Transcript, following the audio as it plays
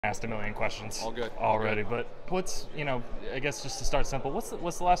Asked a million questions All good. already, but what's, I guess just to start simple, what's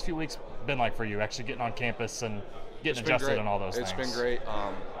the last few weeks been like for you, actually getting on campus and getting adjusted and all those It's things? been great.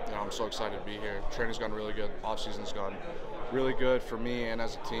 I'm so excited to be here. Training's gone really good. Off season's gone really good for me and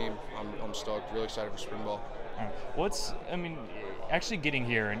as a team. I'm stoked. Really excited for spring ball. Actually getting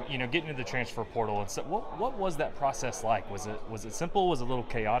here and getting into the transfer portal and stuff. What was that process like? Was it simple? Was it a little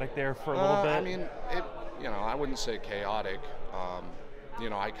chaotic there for a little bit? I wouldn't say chaotic.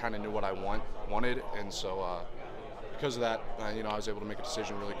 I kind of knew what I wanted, and so because of that, I was able to make a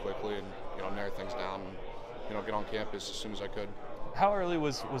decision really quickly and narrow things down and get on campus as soon as I could. How early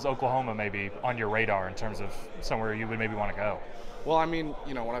was Oklahoma maybe on your radar in terms of somewhere you would maybe want to go? Well,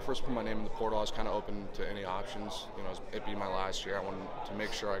 when I first put my name in the portal, I was kind of open to any options. It being my last year, I wanted to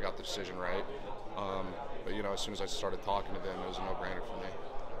make sure I got the decision right. But as soon as I started talking to them, it was a no-brainer for me.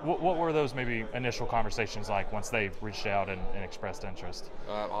 What were those maybe initial conversations like once they reached out and expressed interest?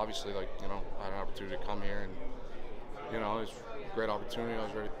 Obviously, I had an opportunity to come here, and it was a great opportunity. I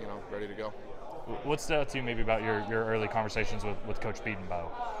was ready to go. What stood out to you maybe about your early conversations with Coach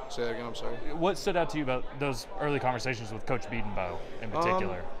Biedenbow? Say that again. I'm sorry. What stood out to you about those early conversations with Coach Biedenbow in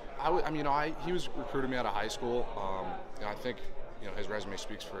particular? He was recruiting me out of high school. I think his resume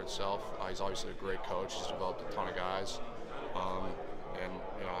speaks for itself. He's obviously a great coach. He's developed a ton of guys, and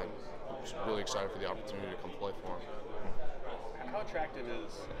I'm just really excited for the opportunity to come play for him. How attractive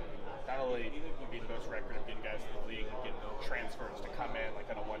is not only Biedenbow's record of getting guys to the league and getting transfers to come in like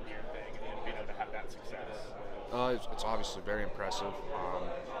on a one-year thing and being able to have that success? It's obviously very impressive.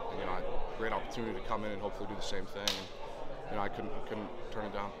 A great opportunity to come in and hopefully do the same thing. And I couldn't turn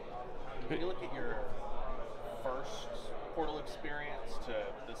it down. When you look at your first portal experience to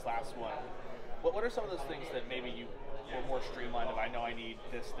this last one, what are some of those things that maybe you were more streamlined of? I know I need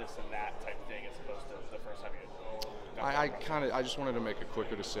this, and that type thing, as opposed to the first time you. I just wanted to make a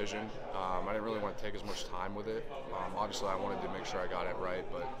quicker decision. I didn't really want to take as much time with it. Obviously, I wanted to make sure I got it right,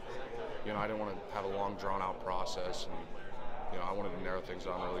 but I didn't want to have a long, drawn-out process, and I wanted to narrow things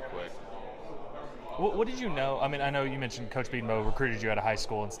down really quick. What did you know? I know you mentioned Coach Biedenbow recruited you out of high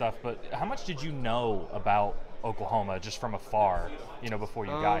school and stuff, but how much did you know about Oklahoma just from afar, before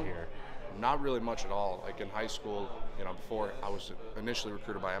you got here? Not really much at all. Like in high school, before I was initially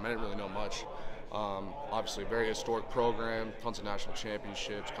recruited by him, I didn't really know much. Obviously, a very historic program, tons of national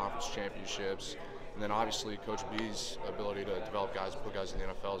championships, conference championships, and then obviously Coach B's ability to develop guys and put guys in the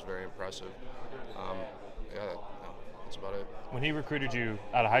NFL is very impressive. That's about it. When he recruited you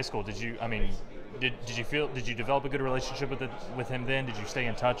out of high school, did you develop a good relationship with him then? Did you stay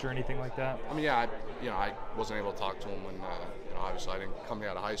in touch or anything like that? I wasn't able to talk to him when obviously I didn't come here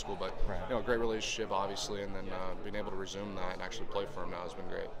out of high school, but right. Great relationship obviously, and then being able to resume that and actually play for him now has been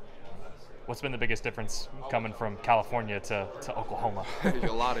great. What's been the biggest difference coming from California to Oklahoma? A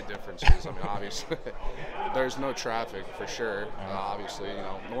lot of differences. Obviously, there's no traffic for sure. Obviously,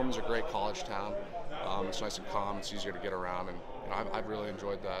 Norman's a great college town. It's nice and calm. It's easier to get around, and I've really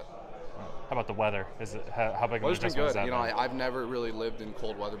enjoyed that. How about the weather? How big of an adjustment is that? I've never really lived in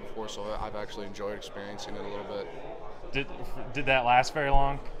cold weather before, so I've actually enjoyed experiencing it a little bit. Did that last very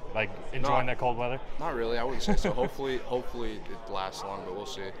long? Like enjoying that cold weather? Not really. I wouldn't say so. Hopefully it lasts long, but we'll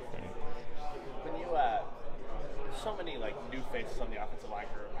see. When you so many new faces on the offensive line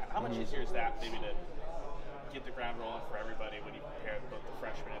group, how much easier is that maybe to get the ground rolling for everybody when you compare both the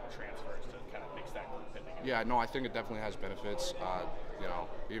freshmen and the transfers to kind of mix that group in together? Yeah, no, I think it definitely has benefits.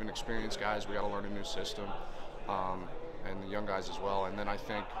 Even experienced guys, we got to learn a new system, and the young guys as well. And then I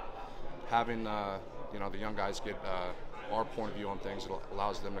think having the young guys get our point of view on things, it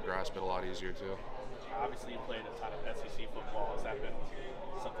allows them to grasp it a lot easier too. Obviously, you played a ton of SEC football. Has that been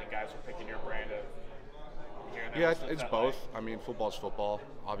something guys are picking your brain of? Yeah, it's both. Football's football.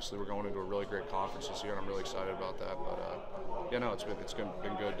 Obviously, we're going into a really great conference this year, and I'm really excited about that. But it's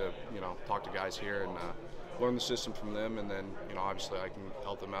been good to talk to guys here and learn the system from them, and then obviously I can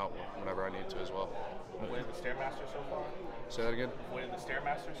help them out whenever I need to as well. Winning the Stairmaster so far? Say that again? Winning the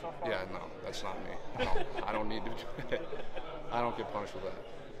Stairmaster so far? Yeah, no, that's not me. I don't need to. I don't get punished with that.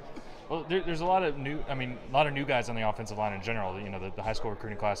 Well, there's a lot of new guys on the offensive line in general. The high school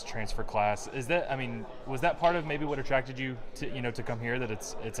recruiting class, transfer class. Was that part of maybe what attracted you to come here? That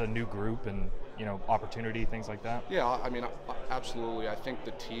it's a new group and opportunity, things like that. Yeah, absolutely. I think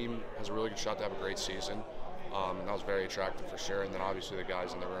the team has a really good shot to have a great season. That was very attractive for sure. And then obviously the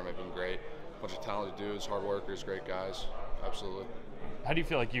guys in the room have been great. A bunch of talented dudes, hard workers, great guys. Absolutely. How do you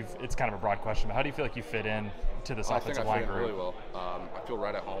feel like it's kind of a broad question, but how do you feel like you fit in to this offensive line group? I think I fit in really well. I feel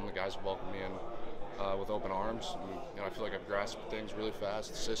right at home. The guys have welcomed me in with open arms. And, I feel like I've grasped things really fast,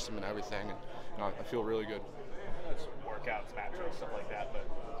 the system and everything. And I feel really good. It's more workouts, mat tricks, stuff like that. But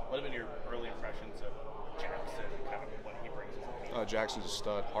what have been your early impressions of Jackson, kind of what he brings as a team? Jackson's a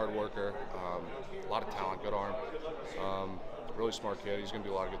stud, hard worker, a lot of talent, good arm. Really smart kid. He's going to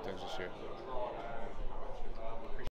do a lot of good things this year.